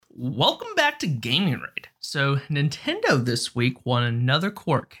Welcome back to Gaming Raid. So Nintendo this week won another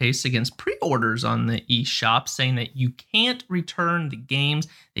court case against pre-orders on the eShop, saying that you can't return the games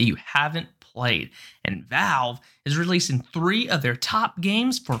that you haven't played. And Valve is releasing 3 of their top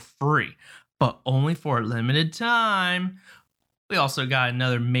games for free, but only for a limited time. We also got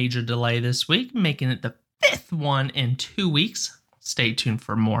another major delay this week, making it the 5th one in 2 weeks. Stay tuned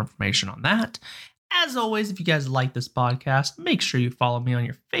for more information on that. As always, if you guys like this podcast, make sure you follow me on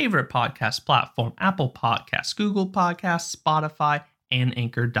your favorite podcast platform, Apple Podcasts, Google Podcasts, Spotify, and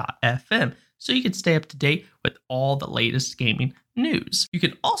Anchor.fm, so you can stay up to date with all the latest gaming news. You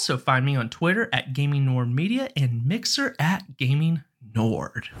can also find me on Twitter at Gaming Nord Media and Mixer at Gaming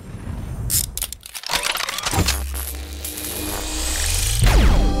Nord.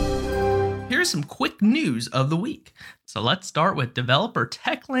 Here's some quick news of the week. So let's start with developer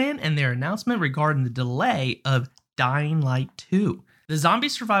Techland and their announcement regarding the delay of Dying Light 2. The zombie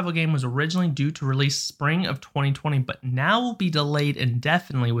survival game was originally due to release spring of 2020, but now will be delayed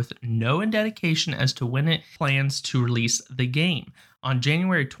indefinitely with no indication as to when it plans to release the game. On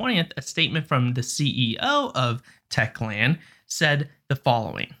January 20th, a statement from the CEO of Techland said the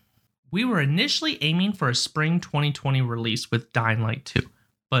following: "We were initially aiming for a spring 2020 release with Dying Light 2.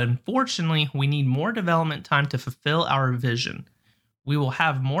 But unfortunately, we need more development time to fulfill our vision. We will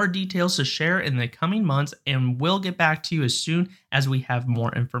have more details to share in the coming months and we'll get back to you as soon as we have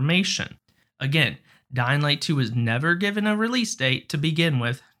more information." Again, Dying Light 2 was never given a release date to begin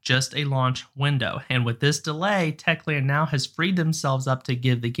with, just a launch window. And with this delay, Techland now has freed themselves up to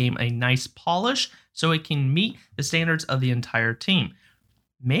give the game a nice polish so it can meet the standards of the entire team.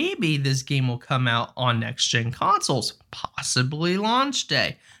 Maybe this game will come out on next-gen consoles, possibly launch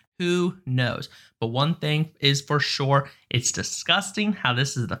day. Who knows? But one thing is for sure, it's disgusting how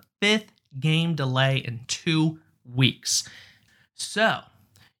this is the 5th game delay in 2 weeks. So,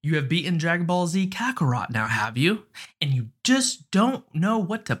 you have beaten Dragon Ball Z Kakarot now, have you? And you just don't know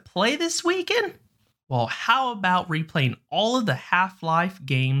what to play this weekend? Well, how about replaying all of the Half-Life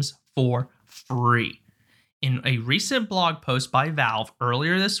games for free? In a recent blog post by Valve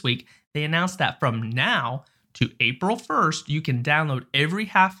earlier this week, they announced that from now to April 1st, you can download every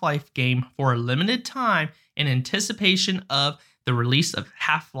Half-Life game for a limited time in anticipation of the release of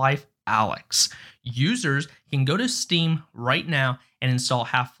Half-Life Alyx. Users can go to Steam right now and install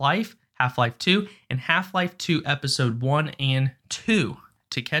Half-Life, Half-Life 2, and Half-Life 2 Episode 1 and 2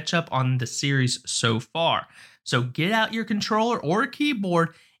 to catch up on the series so far. So get out your controller or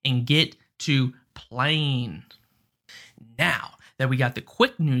keyboard and get to playing. Now that we got the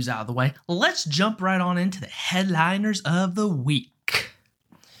quick news out of the way, let's jump right on into the headliners of the week.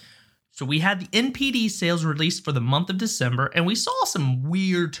 So we had the NPD sales released for the month of December, and we saw some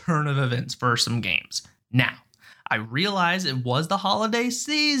weird turn of events for some games. Now, I realize it was the holiday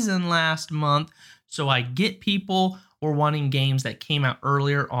season last month, so I get people were wanting games that came out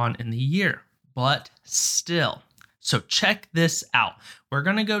earlier on in the year, but still. So check this out. We're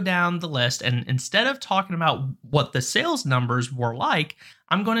going to go down the list, and instead of talking about what the sales numbers were like,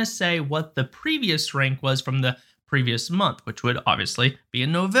 I'm going to say what the previous rank was from the previous month, which would obviously be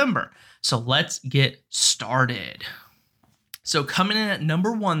in November. So let's get started. So coming in at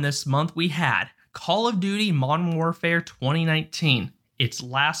number 1 this month, we had Call of Duty Modern Warfare 2019. Its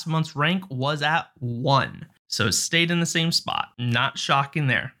last month's rank was at 1. So it stayed in the same spot. Not shocking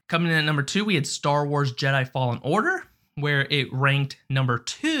there. Coming in at number 2, we had Star Wars Jedi Fallen Order, where it ranked number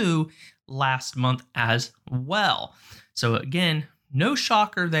 2 last month as well. So again, no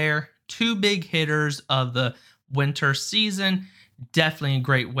shocker there. 2 big hitters of the winter season. Definitely a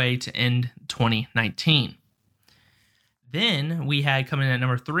great way to end 2019. Then we had coming in at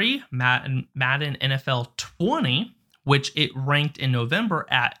number 3, Madden NFL 20, which it ranked in November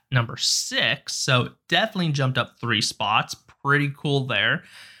at number 6. So definitely jumped up 3 spots. Pretty cool there.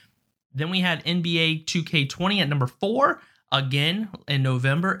 Then we had NBA 2K20 at number 4. Again, in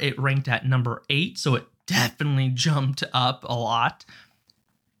November, it ranked at number 8. So it definitely jumped up a lot.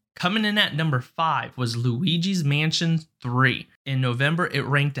 Coming in at number 5 was Luigi's Mansion 3. In November, it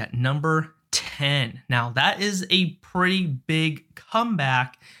ranked at number 10. Now, that is a pretty big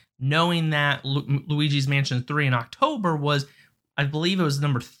comeback, knowing that Luigi's Mansion 3 in October was, I believe it was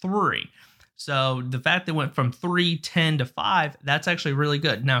number 3. So the fact that it went from 3, 10 to 5, that's actually really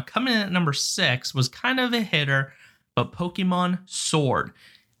good. Now, coming in at number 6 was kind of a hitter, but Pokemon Sword.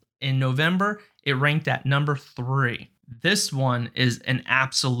 In November, it ranked at number 3. This one is an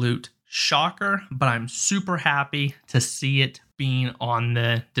absolute shocker, but I'm super happy to see it being on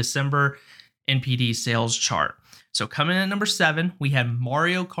the December NPD sales chart. So coming in at number 7, we had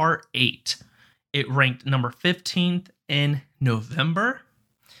Mario Kart 8. It ranked number 15th in November.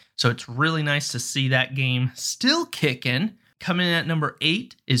 So it's really nice to see that game still kicking. Coming in at number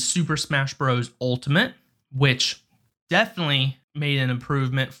 8 is Super Smash Bros. Ultimate, which definitely made an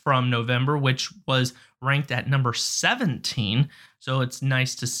improvement from November, which was ranked at number 17. So it's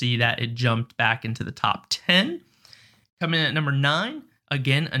nice to see that it jumped back into the top 10. Coming in at number 9,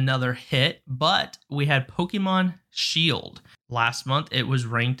 again, another hit, but we had Pokemon Shield. Last month, it was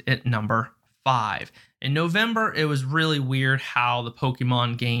ranked at number 5. In November, it was really weird how the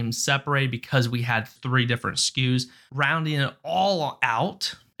Pokemon games separated because we had 3 different SKUs. Rounding it all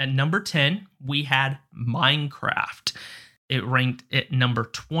out, at number 10, we had Minecraft. It ranked at number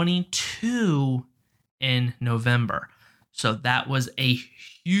 22 in November. So that was a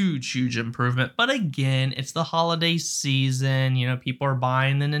huge improvement. But again, it's the holiday season. You know, people are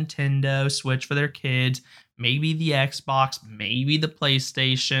buying the Nintendo Switch for their kids, maybe the Xbox, maybe the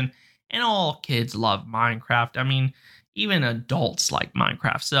PlayStation. And all kids love Minecraft. I mean, even adults like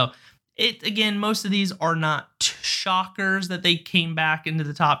Minecraft. So, again, most of these are not shockers that they came back into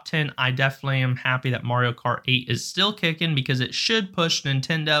the top 10. I definitely am happy that Mario Kart 8 is still kicking because it should push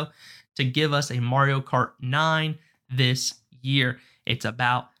Nintendo to give us a Mario Kart 9 this year. It's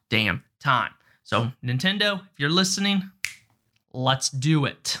about damn time. So, Nintendo, if you're listening, let's do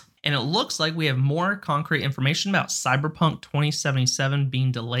it. And it looks like we have more concrete information about Cyberpunk 2077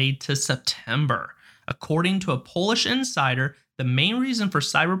 being delayed to September. According to a Polish insider, the main reason for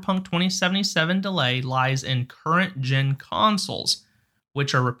Cyberpunk 2077 delay lies in current-gen consoles,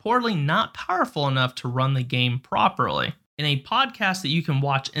 which are reportedly not powerful enough to run the game properly. In a podcast that you can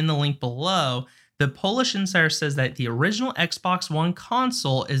watch in the link below, the Polish insider says that the original Xbox One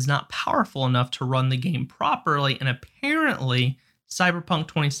console is not powerful enough to run the game properly, and apparently Cyberpunk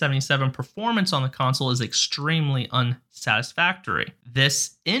 2077 performance on the console is extremely unsatisfactory.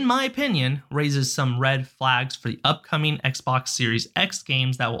 This, in my opinion, raises some red flags for the upcoming Xbox Series X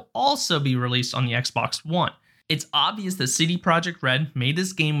games that will also be released on the Xbox One. It's obvious that CD Projekt Red made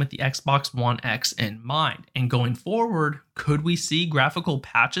this game with the Xbox One X in mind, and going forward, could we see graphical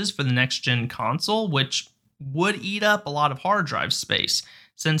patches for the next-gen console, which would eat up a lot of hard drive space,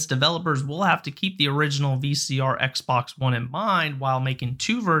 since developers will have to keep the original VCR Xbox One in mind while making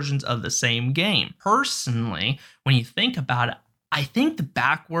 2 versions of the same game. Personally, when you think about it, I think the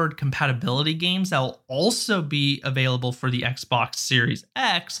backward compatibility games that will also be available for the Xbox Series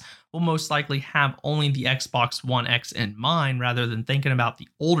X will most likely have only the Xbox One X in mind rather than thinking about the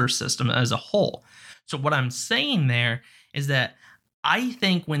older system as a whole. So what I'm saying there is that I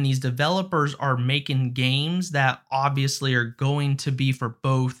think when these developers are making games that obviously are going to be for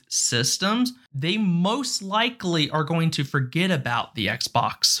both systems, they most likely are going to forget about the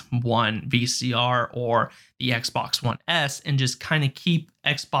Xbox One VCR or the Xbox One S and just kind of keep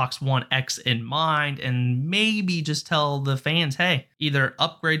Xbox One X in mind and maybe just tell the fans, hey, either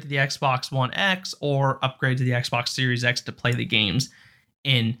upgrade to the Xbox One X or upgrade to the Xbox Series X to play the games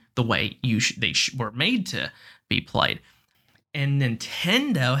in the way they were made to be played. And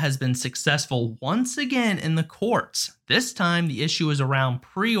Nintendo has been successful once again in the courts. This time, the issue is around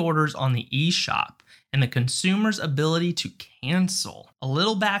pre-orders on the eShop and the consumer's ability to cancel. A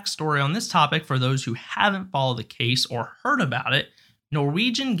little backstory on this topic for those who haven't followed the case or heard about it.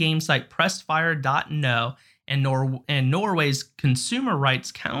 Norwegian game site Pressfire.no and Norway's Consumer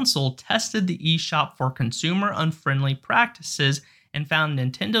Rights Council tested the eShop for consumer unfriendly practices and found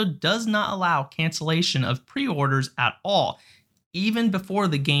Nintendo does not allow cancellation of pre-orders at all, even before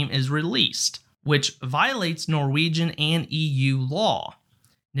the game is released, which violates Norwegian and EU law.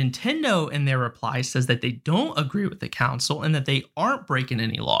 Nintendo, in their reply, says that they don't agree with the council and that they aren't breaking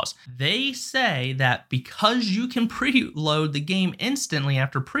any laws. They say that because you can preload the game instantly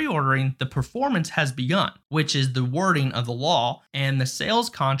after pre-ordering, the performance has begun, which is the wording of the law, and the sales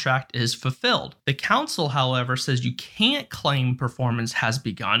contract is fulfilled. The council, however, says you can't claim performance has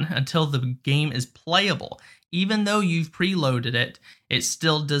begun until the game is playable. Even though you've preloaded it, it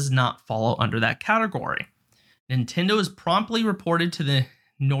still does not fall under that category. Nintendo is promptly reported to the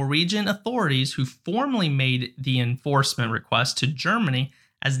Norwegian authorities, who formally made the enforcement request to Germany,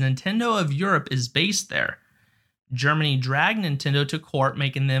 as Nintendo of Europe is based there. Germany dragged Nintendo to court,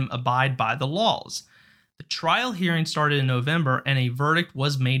 making them abide by the laws. The trial hearing started in November and a verdict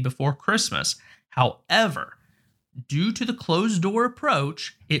was made before Christmas. However, due to the closed-door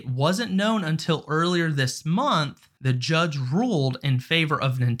approach, it wasn't known until earlier this month the judge ruled in favor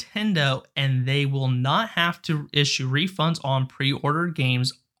of Nintendo, and they will not have to issue refunds on pre-ordered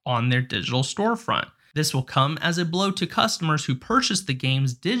games on their digital storefront. This will come as a blow to customers who purchase the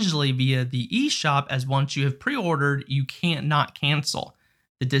games digitally via the eShop, as once you have pre-ordered, you can't not cancel.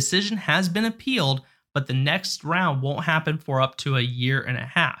 The decision has been appealed, but the next round won't happen for up to a year and a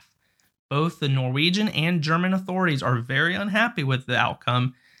half. Both the Norwegian and German authorities are very unhappy with the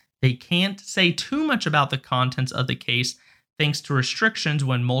outcome. They can't say too much about the contents of the case thanks to restrictions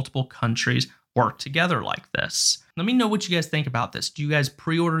when multiple countries work together like this. Let me know what you guys think about this. Do you guys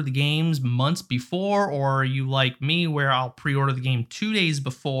pre-order the games months before, or are you like me where I'll pre-order the game 2 days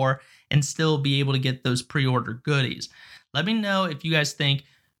before and still be able to get those pre-order goodies? Let me know if you guys think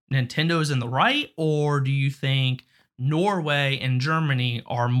Nintendo is in the right, or do you think Norway and Germany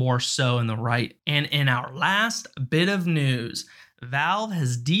are more so in the right? And in our last bit of news, Valve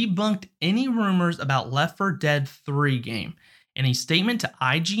has debunked any rumors about Left 4 Dead 3 game. In a statement to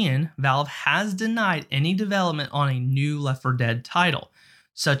IGN, Valve has denied any development on a new Left 4 Dead title,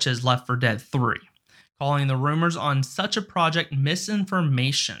 such as Left 4 Dead 3, calling the rumors on such a project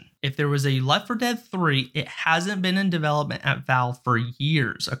misinformation. If there was a Left 4 Dead 3, it hasn't been in development at Valve for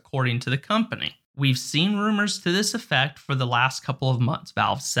years, according to the company. We've seen rumors to this effect for the last couple of months,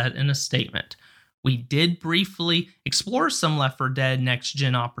 Valve said in a statement. We did briefly explore some Left 4 Dead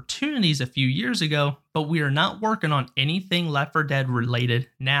next-gen opportunities a few years ago, but we are not working on anything Left 4 Dead related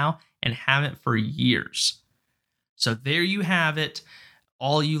now and haven't for years. So there you have it,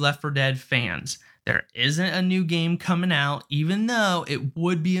 all you Left 4 Dead fans. There isn't a new game coming out, even though it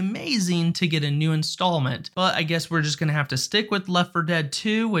would be amazing to get a new installment. But I guess we're just going to have to stick with Left 4 Dead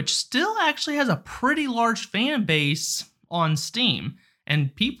 2, which still actually has a pretty large fan base on Steam.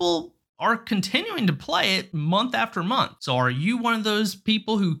 And people are continuing to play it month after month. So are you one of those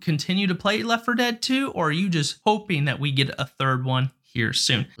people who continue to play Left 4 Dead 2, or are you just hoping that we get a third one here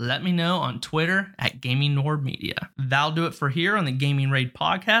soon? Let me know on Twitter at Gaming Nord Media. That'll do it for here on the Gaming Raid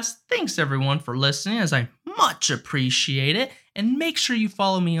podcast. Thanks everyone for listening, as I much appreciate it. And make sure you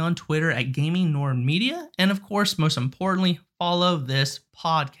follow me on Twitter at Gaming Nord Media. And of course, most importantly, follow this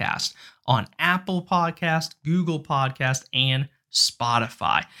podcast on Apple Podcast, Google Podcast, and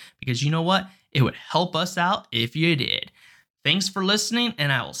Spotify, because you know what? It would help us out if you did. Thanks for listening, and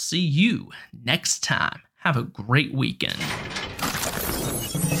I will see you next time. Have a great weekend.